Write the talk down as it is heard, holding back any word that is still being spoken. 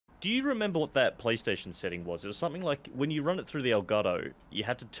Do you remember what that PlayStation setting was? It was something like when you run it through the Elgato, you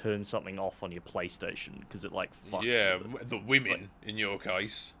had to turn something off on your PlayStation because it like fucks. Yeah, with it. the women in your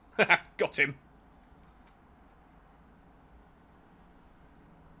case. Got him.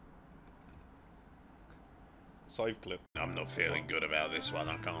 Save clip. I'm not feeling good about this one.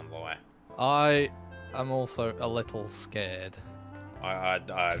 I can't lie. I am also a little scared. I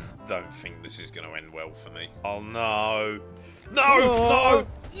don't think this is going to end well for me. Oh no. No!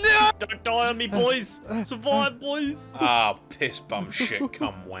 No! Don't die on me, boys! Survive, boys! Ah, piss bum shit,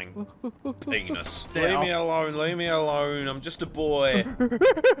 come wank. Penis. Leave me alone, leave me alone. I'm just a boy.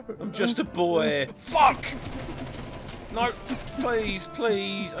 I'm just a boy. Fuck! No, please,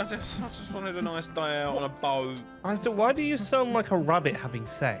 please. I just wanted a nice day out on a boat. Isaac, why do you sound like a rabbit having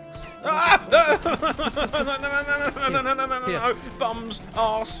sex? Ah! No. Bums,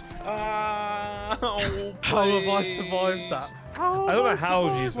 arse. Oh, How have I survived that? I don't know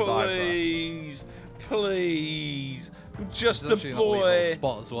how you survived that. Please, please. I'm just This is a actually an elite little boy.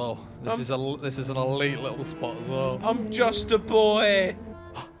 spot as well. This is an elite little spot as well. I'm just a boy.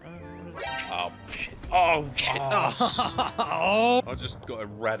 Oh shit! Oh shit! Oh. I just got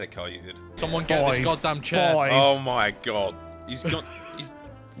eradicated. Someone get Boys, this goddamn chair. boys. Oh my god! He's gone. He's.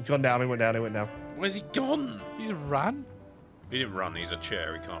 He's gone down, he went down, he went down. Where's he gone? He's ran. He didn't run. He's a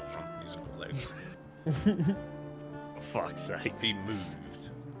chair. He can't run. He's got legs. For fuck's sake. He moved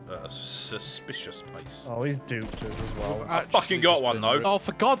at a suspicious pace. Oh, he's duped us as well. I fucking got one though. Oh,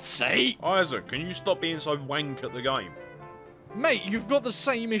 for God's sake! Isaac, can you stop being so wank at the game? Mate, you've got the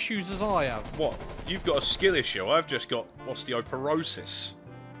same issues as I have. What? You've got a skill issue. I've just got osteoporosis.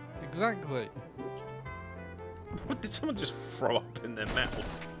 Exactly. What did someone just throw up in their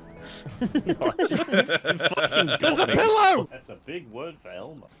mouth? There's a pillow! That's a big word for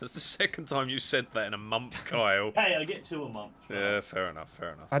Elmer. That's the second time you said that in a month, Kyle. Hey, I get 2 a month. Yeah, fair enough,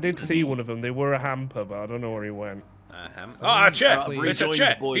 fair enough. I did see one of them. They were a hamper, but I don't know where he went. Ah, a chair! I've It's a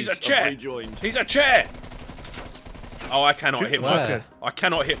chair! He's a chair! He's a chair! Oh, I cannot hit Where? I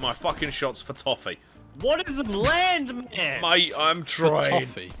cannot hit my fucking shots for toffee. What is land, man? Mate, I'm For trying.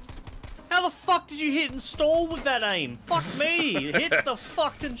 toffee. How the fuck did you hit and stall with that aim? Fuck me! Hit the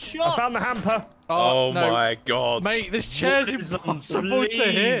fucking shot. I found the hamper. Oh no. my god. Mate, this chair's impossible to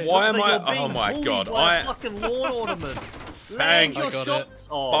hit. Why am I? You're being Oh my bullied god! by a fucking lawn ornament. Land your I got shots.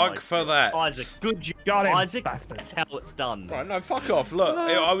 Oh Bug my for God. that. Isaac, good job. Got him, Isaac, bastard. that's how it's done. Right, no, fuck off. Look,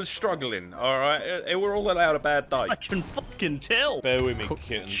 I was struggling, alright? We're all allowed a bad day. I can fucking tell. Bear with me,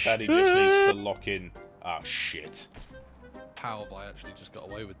 kitten. Daddy just needs to lock in. Ah, shit. How have I actually just got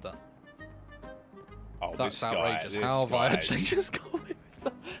away with that? Oh, That's this outrageous. Guy, How have I this actually guy, just got away with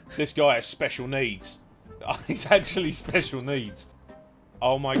that? This guy has special needs. He's actually special needs.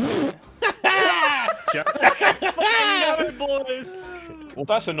 Oh my god. Let's fucking go, boys. Well,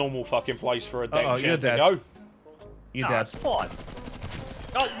 that's a normal fucking place for a dead Uh-oh, you're gent to dead. go. You're Nah, dead. it's fine.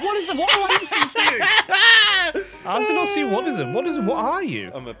 Oh, what is it? What do I listen to? I did not see what is it. What is it? What are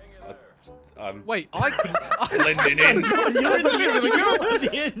you? I'm Wait, I can. blending in. The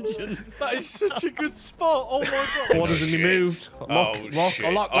engine. That is such a good spot. Oh my god. What is it? He moved. Lock, Oh, lock. shit.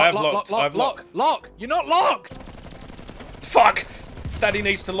 Oh, lock, I have lock, lock, locked. I've lock, locked. lock. You're not locked. Fuck! Daddy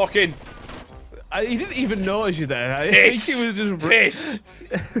needs to lock in. He didn't even notice you there. I Piss! think he was just. Piss!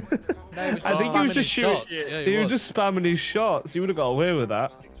 No, he was I think he was just shooting. shots. Yeah, He was just spamming his shots. He would have got away with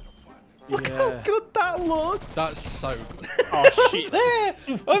that. Look how good that looks. That's so good. Oh shit. There!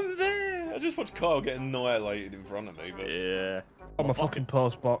 I'm there! I just watched Kyle get annihilated in front of me, but... Yeah. On my fucking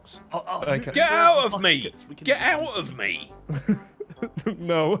post box. Get out of me! Get out of me!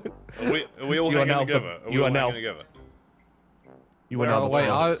 No. Are we all You are hanging now together? Are we you all are now- hanging together? You were Oh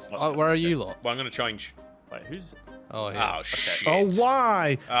now. wait, where are you lot? Well, I'm gonna change. Wait, who's? Oh yeah. Oh, shit. Oh,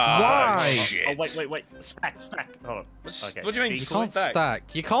 why? Why? Shit. Oh wait. Stack. Hold on. Okay. What do you mean, You Decent. can't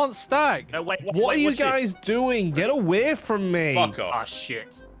stack. You can't stack. No, wait. What are you guys doing? Get away from me. Fuck Ah off.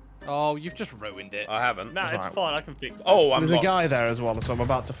 shit. Oh, you've just ruined it. I haven't. No, it's Right. fine. I can fix it. Oh, I'm There's locked. a guy there as well, so I'm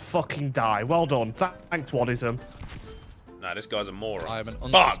about to fucking die. Well done. Thanks, Wadism. Nah, this guy's a moron. I am an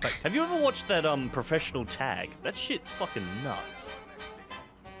Fuck! unsuspecting. Have you ever watched that professional tag? That shit's fucking nuts.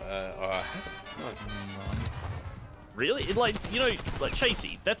 I haven't. Really? It, like, you know, like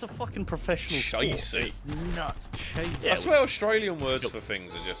Chasey. That's a fucking professional sport. Chasey? It's nuts. Chasey. Yeah, I swear Australian words for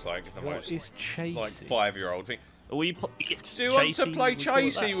things are just like the What most is chasey? like 5-year-old thing. We play it. Do you want to Chasey, play we call it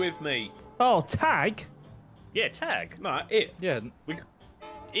Chasey that. with me? Oh, tag? Yeah, tag. Nah, it. Yeah,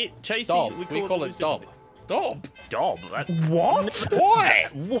 Chasey. dob. We We call it dob. Dob. Dob. That, What? Why?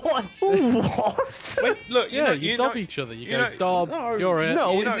 what? What? Wait, look, Yeah, know, you know- dob each other. You you go know- dob. no, You're it.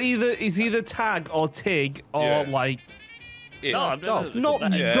 No, You it's know- either tag or tig or Yeah. like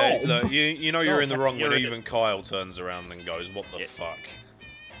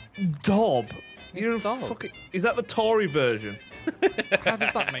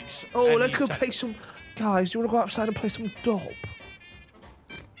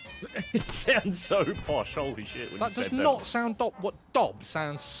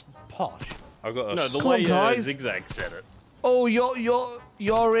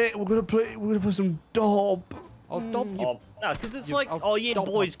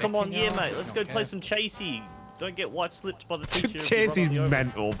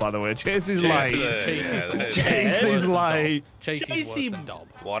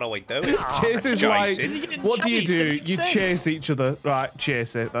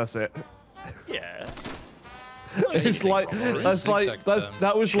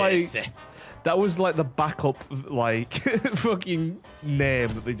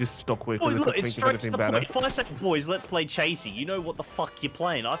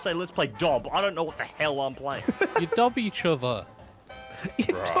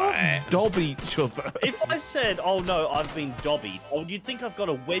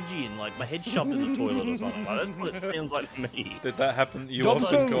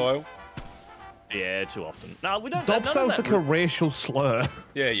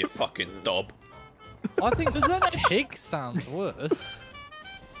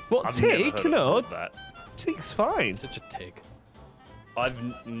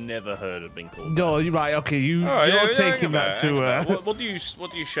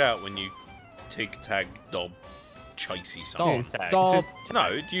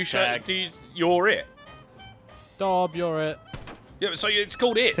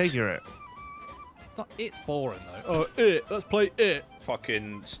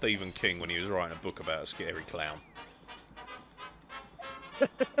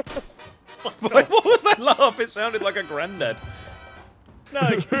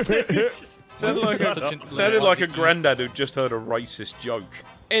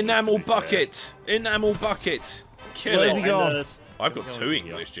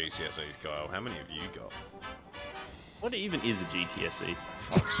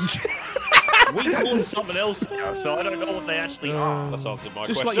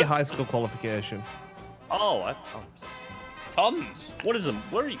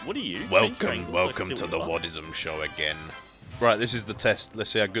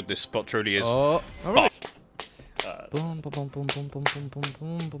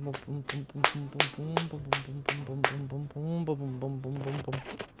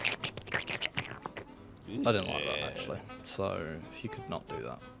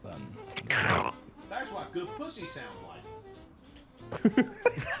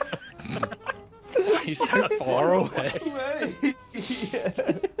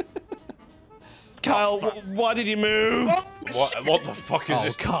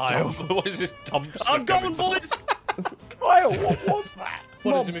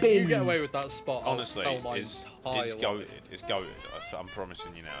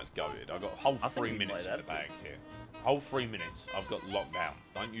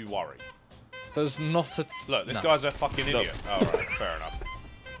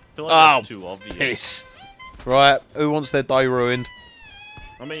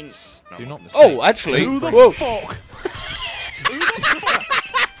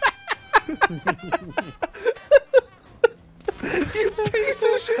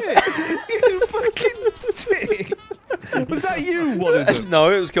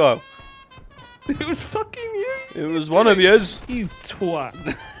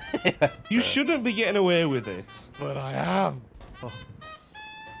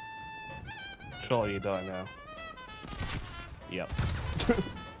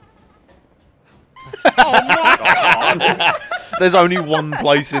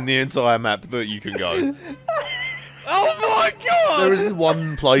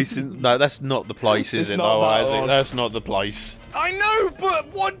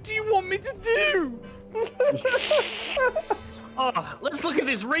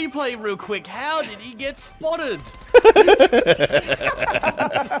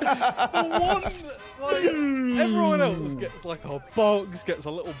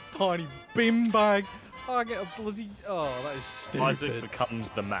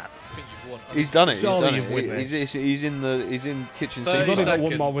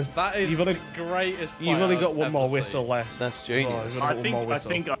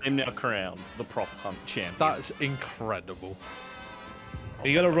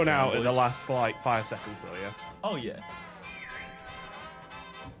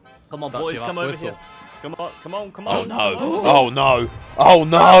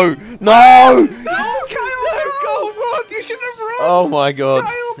Go, run! You shouldn't have run! Oh my god.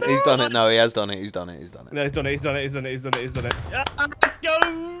 Kyle, no! He's done it. No, he has done it. He's done it. He's done it. No, he's done it, he's done it, he's done it, he's done it, he's done it. Yeah, let's go!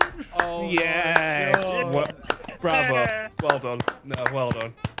 Oh, Yes! God. Bravo. Well done. No, well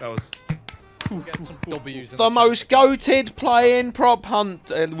done. That was... Get some W's in The chat. most goated playing prop hunt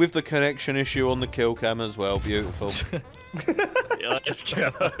with the connection issue on the kill cam as well. Beautiful. Yeah, let's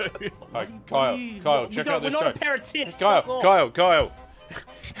go. Right, Kyle, check out this We're not show. a pair of tits. fuck off. Kyle.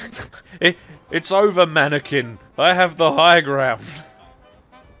 It's over, mannequin. I have the high ground.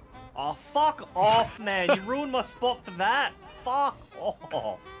 Oh, fuck off, man. You ruined my spot for that. Fuck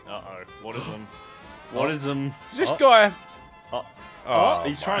off. Uh-oh. What is him? What is him? Is this guy? Oh,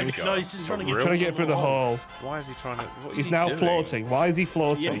 he's trying my to... God. No, he's just trying to get... Trying to get through the hole. Why is he trying to? What is He's he now doing? floating. Why is he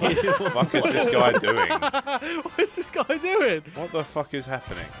floating? What the fuck is this guy doing? What is this guy doing? What the fuck is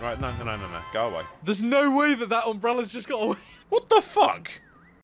happening? Right, no. Go away. There's no way that umbrella's just got away. What the fuck?